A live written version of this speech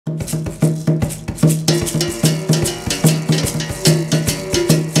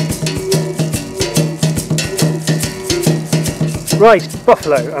Right,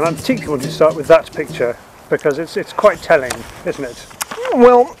 buffalo, and I particularly want to start with that picture because it's quite telling, isn't it?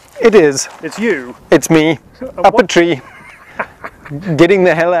 Well, it is. It's you. It's me, up a tree, getting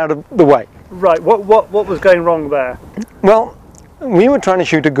the hell out of the way. Right, what was going wrong there? Well, we were trying to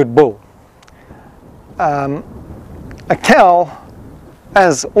shoot a good bull. A cow,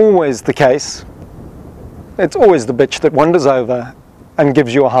 as always the case, it's always the bitch that wanders over and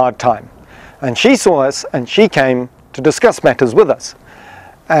gives you a hard time. And she saw us and she came to discuss matters with us.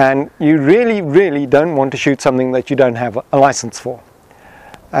 And you really, really don't want to shoot something that you don't have a license for.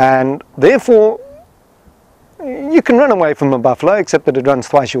 And therefore, you can run away from a buffalo, except that it runs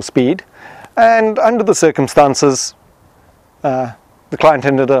twice your speed. And under the circumstances, the client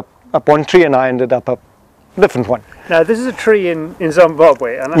ended up one tree and I ended up a different one. Now, this is a tree in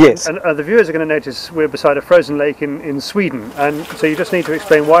Zimbabwe, and, yes. and the viewers are going to notice we're beside a frozen lake in Sweden, and so you just need to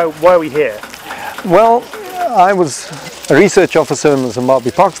explain why are we here? Well, I was a research officer in the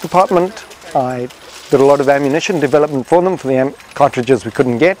Zimbabwe Parks Department. I did a lot of ammunition development for them for the cartridges we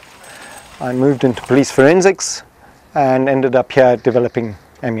couldn't get. I moved into police forensics and ended up here developing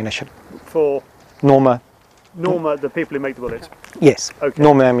ammunition. For? Norma, the people who make the bullets? Yes, okay.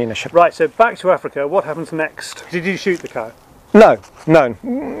 Norma ammunition. Right, so back to Africa, what happens next? Did you shoot the cow? No,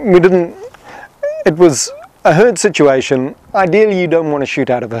 we didn't. It was a herd situation. Ideally, you don't want to shoot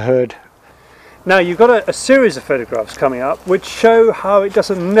out of a herd. Now, you've got a series of photographs coming up which show how it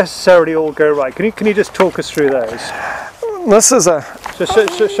doesn't necessarily all go right. Can you just talk us through those? This is a...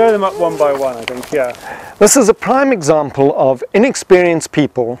 So show them up one by one, I think, yeah. This is a prime example of inexperienced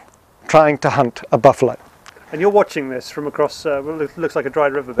people trying to hunt a buffalo. And you're watching this from across, what looks like a dry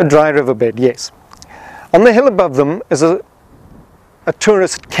riverbed. A dry riverbed, yes. On the hill above them is a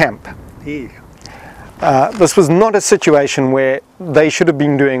tourist camp. This was not a situation where they should have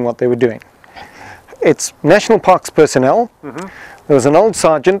been doing what they were doing. It's National Parks personnel. Mm-hmm. There was an old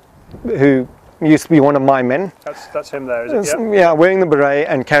sergeant who used to be one of my men. That's him there, is it? Yeah, yeah, wearing the beret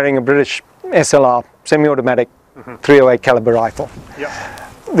and carrying a British SLR, semi-automatic 308 caliber rifle. Yep.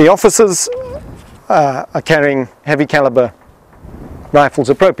 The officers are carrying heavy caliber rifles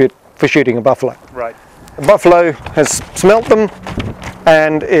appropriate for shooting a buffalo. Right. The buffalo has smelt them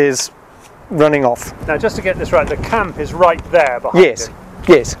and is running off. Now, just to get this right, the camp is right there behind Yes. him.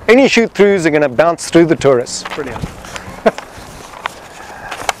 Yes, any shoot-throughs are going to bounce through the tourists. Brilliant.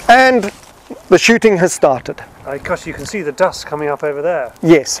 And the shooting has started. Gosh, you can see the dust coming up over there.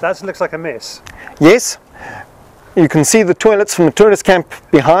 Yes. That looks like a miss. Yes. You can see the toilets from the tourist camp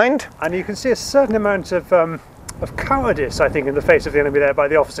behind. And you can see a certain amount of cowardice, I think, in the face of the enemy there by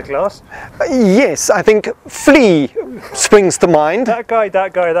the officer class. Yes, I think flee springs to mind. That guy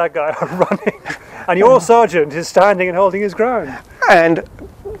are running. And your sergeant is standing and holding his ground. And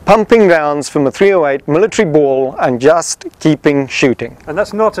pumping rounds from a 308 military ball and just keeping shooting. And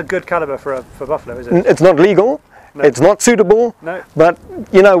that's not a good caliber for buffalo, is it? It's not legal. No. It's not suitable. No. But,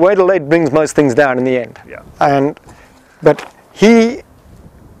 you know, weight of lead brings most things down in the end. Yeah. But he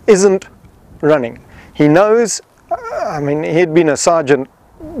isn't running. He knows, I mean, he'd been a sergeant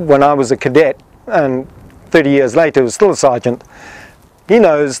when I was a cadet, and 30 years later was still a sergeant. He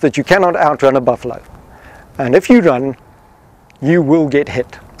knows that you cannot outrun a buffalo. And if you run, you will get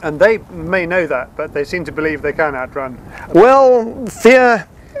hit. And they may know that, but they seem to believe they can outrun. Well, fear,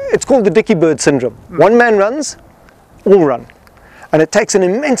 it's called the Dicky Bird syndrome. One man runs, all run. And it takes an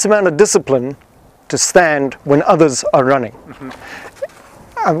immense amount of discipline to stand when others are running.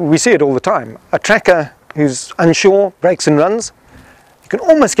 We see it all the time. A tracker who's unsure breaks and runs. You can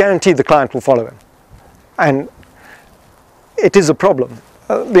almost guarantee the client will follow him. And it is a problem.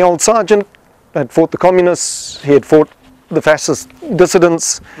 The old sergeant had fought the communists, he had fought the fascist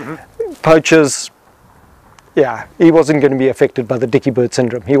dissidents, poachers. Yeah, he wasn't going to be affected by the Dicky Bird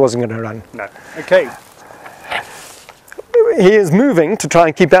syndrome. He wasn't going to run. No. Okay. He is moving to try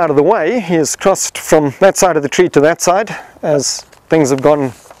and keep out of the way. He has crossed from that side of the tree to that side as things have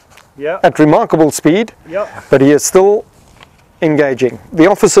gone at remarkable speed. But he is still engaging. The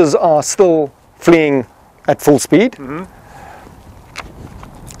officers are still fleeing at full speed.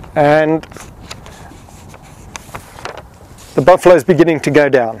 And the buffalo is beginning to go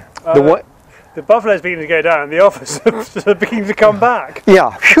down. The buffalo is beginning to go down, the officers are beginning to come back.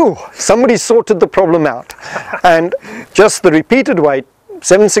 Yeah, phew, somebody sorted the problem out. And just the repeated weight,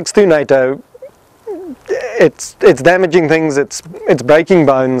 7.62 NATO, it's damaging things, it's breaking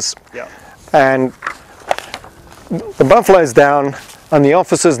bones. And the buffalo's down, and the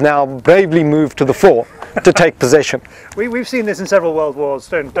officers now bravely move to the fore to take possession. We've seen this in several world wars,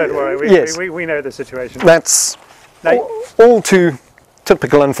 don't worry, yes. we know the situation. That's all too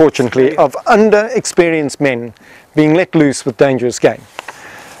typical, unfortunately, of under-experienced men being let loose with dangerous game.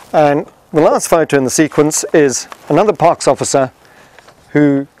 And the last photo in the sequence is another parks officer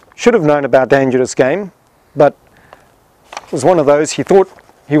who should have known about dangerous game, but was one of those, he thought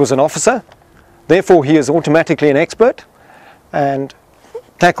he was an officer, therefore he is automatically an expert, and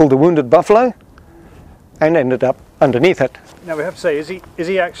tackled a wounded buffalo and ended up underneath it. Now we have to say, is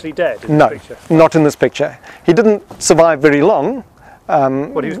he actually dead in No, this picture? not in this picture. He didn't survive very long.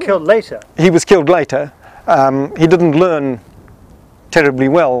 Well, he was killed later. He was killed later. He didn't learn terribly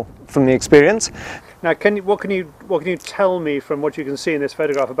well from the experience. Now, what can you tell me from what you can see in this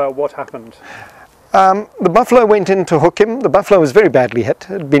photograph about what happened? The buffalo went in to hook him. The buffalo was very badly hit.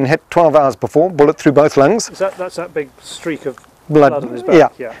 It had been hit 12 hours before, bullet through both lungs. That's that big streak of blood on his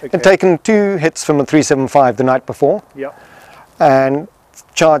back? Yeah. Okay. Had taken 2 hits from a .375 the night before. Yeah. And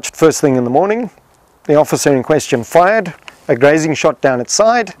charged first thing in the morning. The officer in question fired a grazing shot down its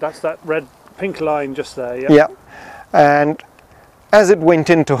side. That's that pink line just there, yeah? Yeah. And as it went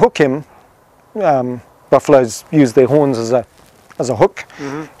in to hook him, buffaloes use their horns as a hook.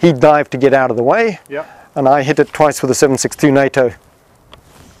 Mm-hmm. He dived to get out of the way. Yeah. And I hit it twice with a .762 NATO,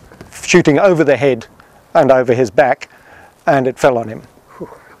 shooting over the head and over his back, and it fell on him.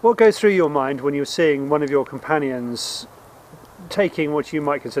 What goes through your mind when you're seeing one of your companions taking what you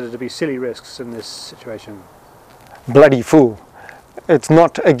might consider to be silly risks in this situation? Bloody fool. It's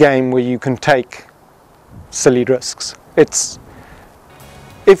not a game where you can take silly risks.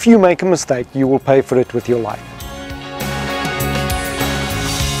 If you make a mistake, you will pay for it with your life.